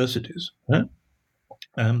universities. Right?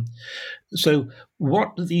 So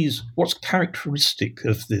what's characteristic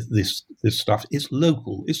of this stuff is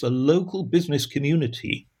local. It's a local business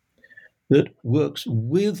community that works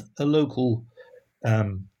with a local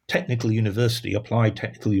technical university, applied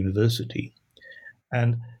technical university.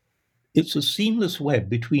 And it's a seamless web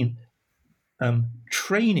between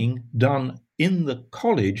training done in the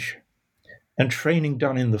college and training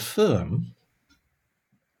done in the firm.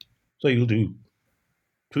 So you'll do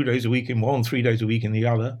 2 days a week in one, 3 days a week in the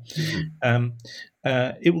other.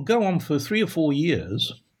 It will go on for 3 or 4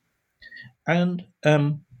 years, and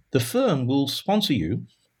the firm will sponsor you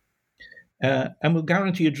and will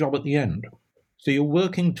guarantee a job at the end. So you're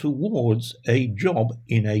working towards a job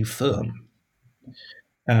in a firm.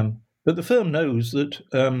 But the firm knows that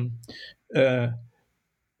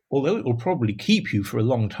although it will probably keep you for a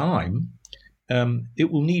long time, it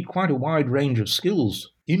will need quite a wide range of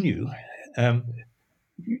skills in you.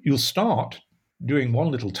 You'll start doing one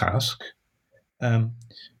little task,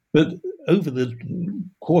 but over the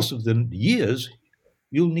course of the years,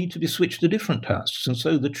 you'll need to be switched to different tasks. And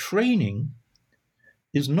so the training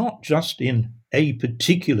is not just in a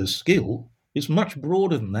particular skill, it's much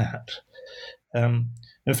broader than that.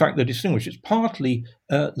 In fact, they distinguish, it's partly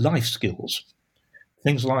life skills,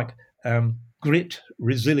 things like grit,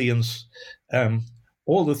 resilience,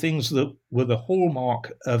 all the things that were the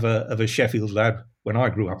hallmark of a Sheffield lad when I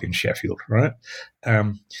grew up in Sheffield, right?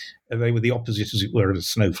 They were the opposite, as it were, of a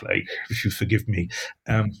snowflake, if you forgive me.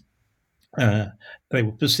 They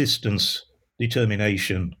were persistence,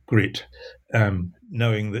 determination, grit,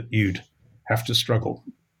 knowing that you'd have to struggle.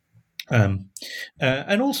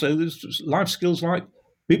 And also there's life skills like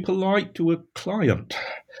be polite to a client.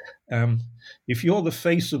 If you're the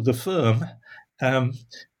face of the firm,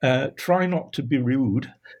 try not to be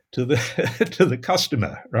rude to the to the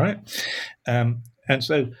customer, right? And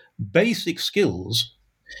so basic skills,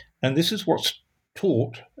 and this is what's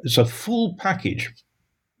taught, it's a full package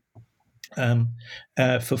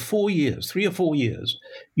for 4 years, 3 or 4 years.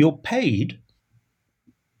 You're paid,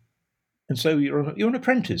 and so you're an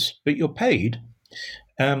apprentice, but you're paid,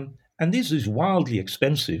 and this is wildly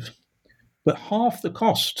expensive, but half the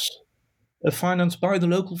costs are financed by the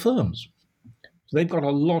local firms. So they've got a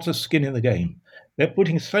lot of skin in the game. They're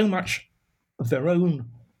putting so much of their own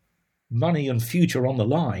money and future on the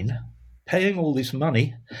line, paying all this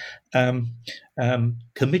money,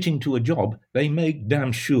 committing to a job. They make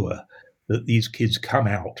damn sure that these kids come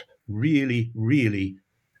out really, really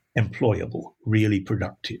employable, really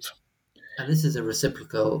productive. And this is a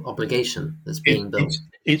reciprocal obligation that's being built.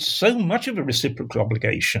 It's so much of a reciprocal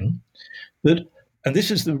obligation that, and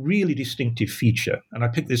this is the really distinctive feature, and I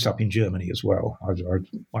picked this up in Germany as well.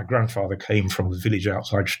 My grandfather came from a village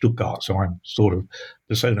outside Stuttgart, so I'm sort of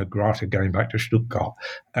persona grata going back to Stuttgart.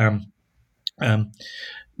 The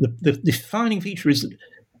defining feature is that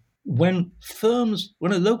when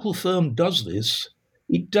a local firm does this,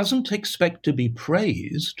 it doesn't expect to be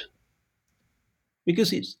praised.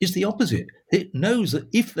 because it's the opposite. It knows that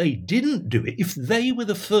if they didn't do it, if they were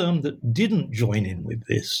the firm that didn't join in with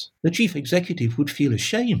this, the chief executive would feel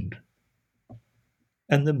ashamed.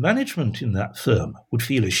 And the management in that firm would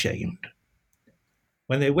feel ashamed.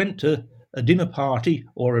 When they went to a dinner party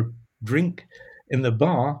or a drink in the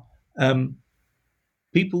bar,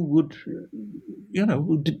 people would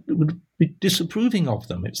be disapproving of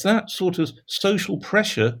them. It's that sort of social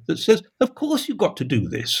pressure that says, of course you've got to do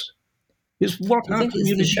this. It's what I think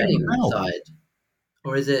it's the shame side.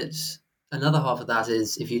 Or is it another half of that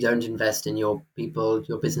is if you don't invest in your people,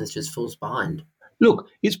 your business just falls behind? Look,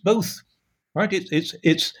 it's both, right?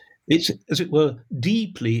 It's as it were,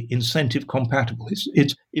 deeply incentive compatible.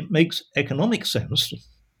 It makes economic sense.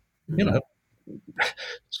 Mm-hmm.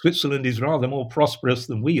 Switzerland is rather more prosperous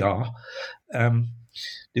than we are,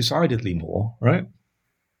 decidedly more, right?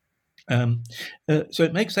 So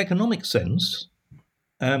it makes economic sense,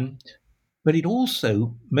 but it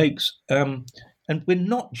also makes, and we're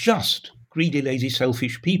not just greedy, lazy,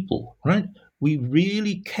 selfish people, right? We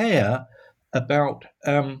really care about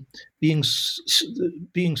being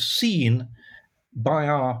seen by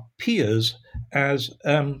our peers as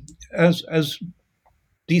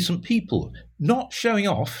decent people, not showing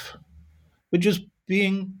off, but just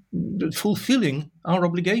fulfilling our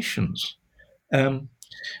obligations, and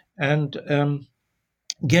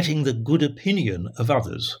getting the good opinion of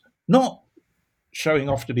others, not showing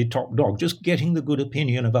off to be top dog, just getting the good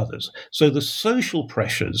opinion of others. So the social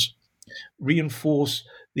pressures reinforce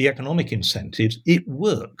the economic incentives. It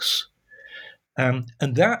works. And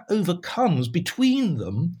that overcomes, between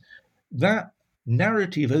them, that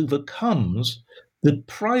narrative overcomes the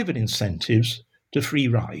private incentives to free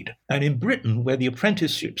ride. And in Britain, where the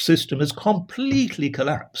apprenticeship system has completely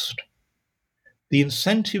collapsed, the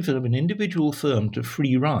incentive of an individual firm to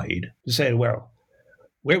free ride, to say, well,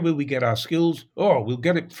 where will we get our skills? Oh, we'll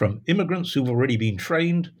get it from immigrants who've already been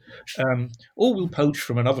trained, or we'll poach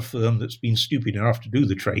from another firm that's been stupid enough to do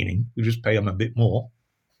the training. We just pay them a bit more.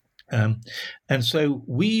 And so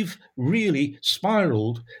we've really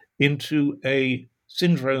spiraled into a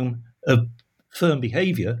syndrome of firm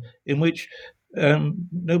behavior in which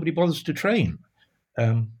nobody bothers to train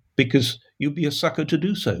because you'd be a sucker to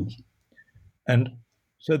do so. And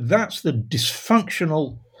so that's the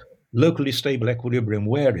dysfunctional, locally stable equilibrium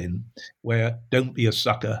we're in, where don't be a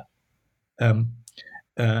sucker. And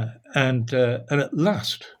at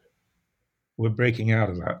last, we're breaking out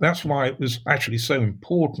of that. That's why it was actually so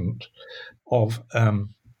important of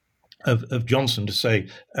Johnson to say,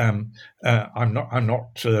 I'm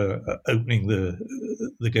not opening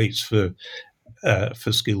the gates for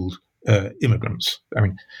skilled immigrants. I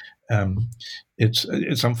mean,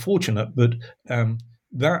 it's unfortunate, but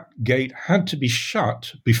that gate had to be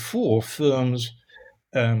shut before firms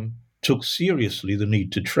took seriously the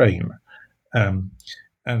need to train.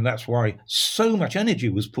 And that's why so much energy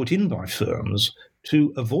was put in by firms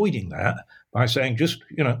to avoiding that by saying, just,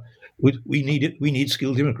 we need it. We need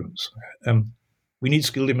skilled immigrants. We need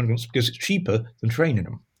skilled immigrants because it's cheaper than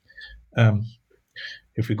training them.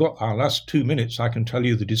 If we've got our last 2 minutes, I can tell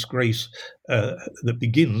you the disgrace that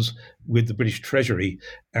begins with the British Treasury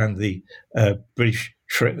and the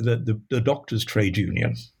the Doctors' Trade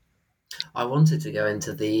Union. I wanted to go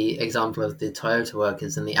into the example of the Toyota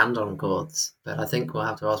workers and the Andon courts, but I think we'll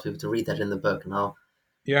have to ask people to read that in the book, and I'll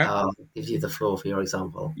give you the floor for your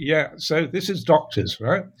example. Yeah, so this is doctors,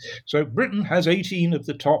 right? So Britain has 18 of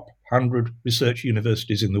the top 100 research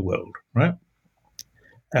universities in the world, right?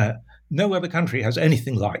 No other country has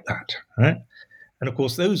anything like that, right? And of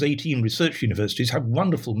course, those 18 research universities have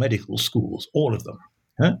wonderful medical schools, all of them.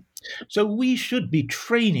 Right? So we should be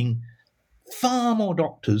training far more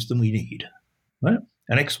doctors than we need, right?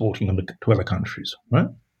 And exporting them to other countries, right?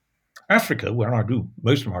 Africa, where I do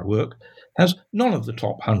most of my work, has none of the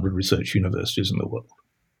top 100 research universities in the world,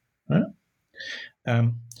 right?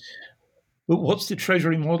 But what's the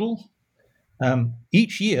Treasury model?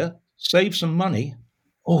 Each year, save some money.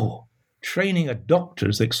 Oh, training a doctor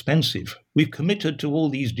is expensive. We've committed to all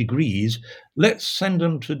these degrees. Let's send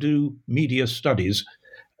them to do media studies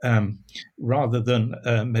rather than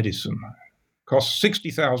medicine. Costs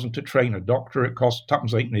 60,000 to train a doctor. It costs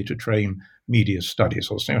tuppence halfpenny to train media studies,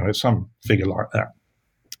 or some figure like that.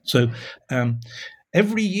 So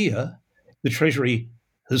every year, the Treasury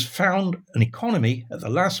has found an economy at the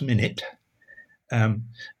last minute and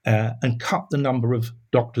cut the number of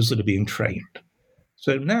doctors that are being trained.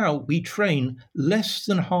 So now we train less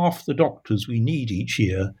than half the doctors we need each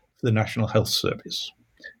year for the National Health Service.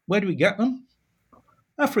 Where do we get them?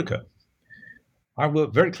 Africa. I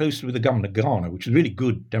work very closely with the government of Ghana, which is a really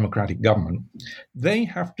good democratic government. They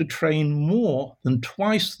have to train more than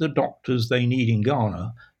twice the doctors they need in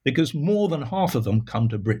Ghana because more than half of them come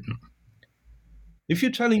to Britain. If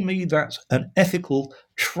you're telling me that's an ethical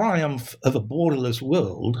triumph of a borderless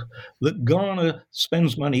world, that Ghana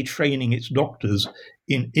spends money training its doctors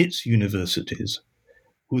in its universities,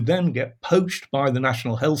 who then get poached by the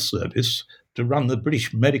National Health Service to run the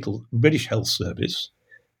British Health Service,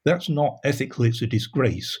 that's not ethical, it's a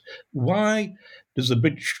disgrace. Why does the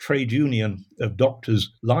British Trade Union of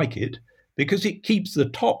Doctors like it? Because it keeps the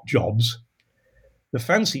top jobs, the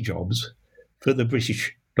fancy jobs, for the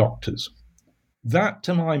British doctors. That,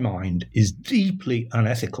 to my mind, is deeply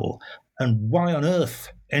unethical, and why on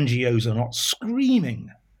earth NGOs are not screaming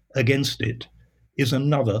against it is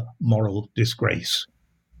another moral disgrace.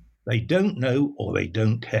 They don't know or they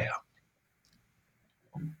don't care.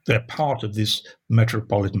 They're part of this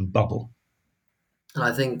metropolitan bubble. And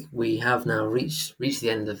I think we have now reached the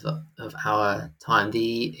end of our time.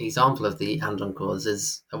 The example of the Andon cause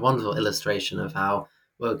is a wonderful illustration of how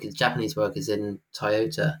Japanese workers in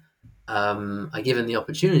Toyota are given the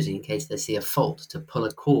opportunity, in case they see a fault, to pull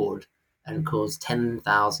a cord and cause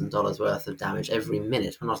 $10,000 worth of damage every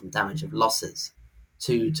minute, well, not damage, of losses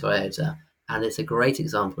to Toyota. And it's a great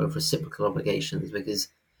example of reciprocal obligations, because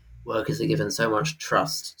workers are given so much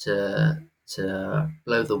trust to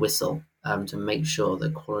blow the whistle, to make sure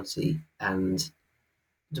that quality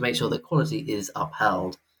is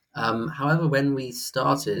upheld. However, when we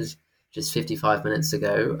started just 55 minutes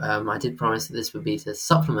ago, I did promise that this would be to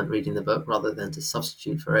supplement reading the book rather than to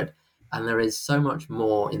substitute for it. And there is so much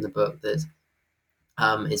more in the book that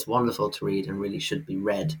is wonderful to read and really should be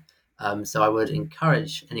read. So I would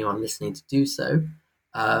encourage anyone listening to do so,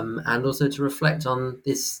 and also to reflect on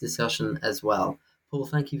this discussion as well. Paul,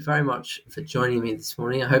 thank you very much for joining me this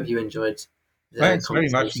morning. I hope you enjoyed the Thanks very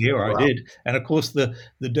much, Leo. well. I did. And of course, the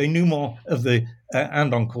denouement of the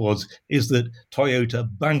Andon cause is that Toyota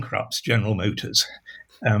bankrupts General Motors.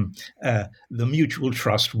 The mutual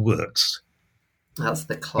trust works. That's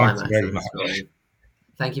the climax. Thanks very much.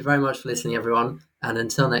 Thank you very much for listening, everyone. And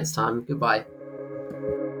until next time, goodbye.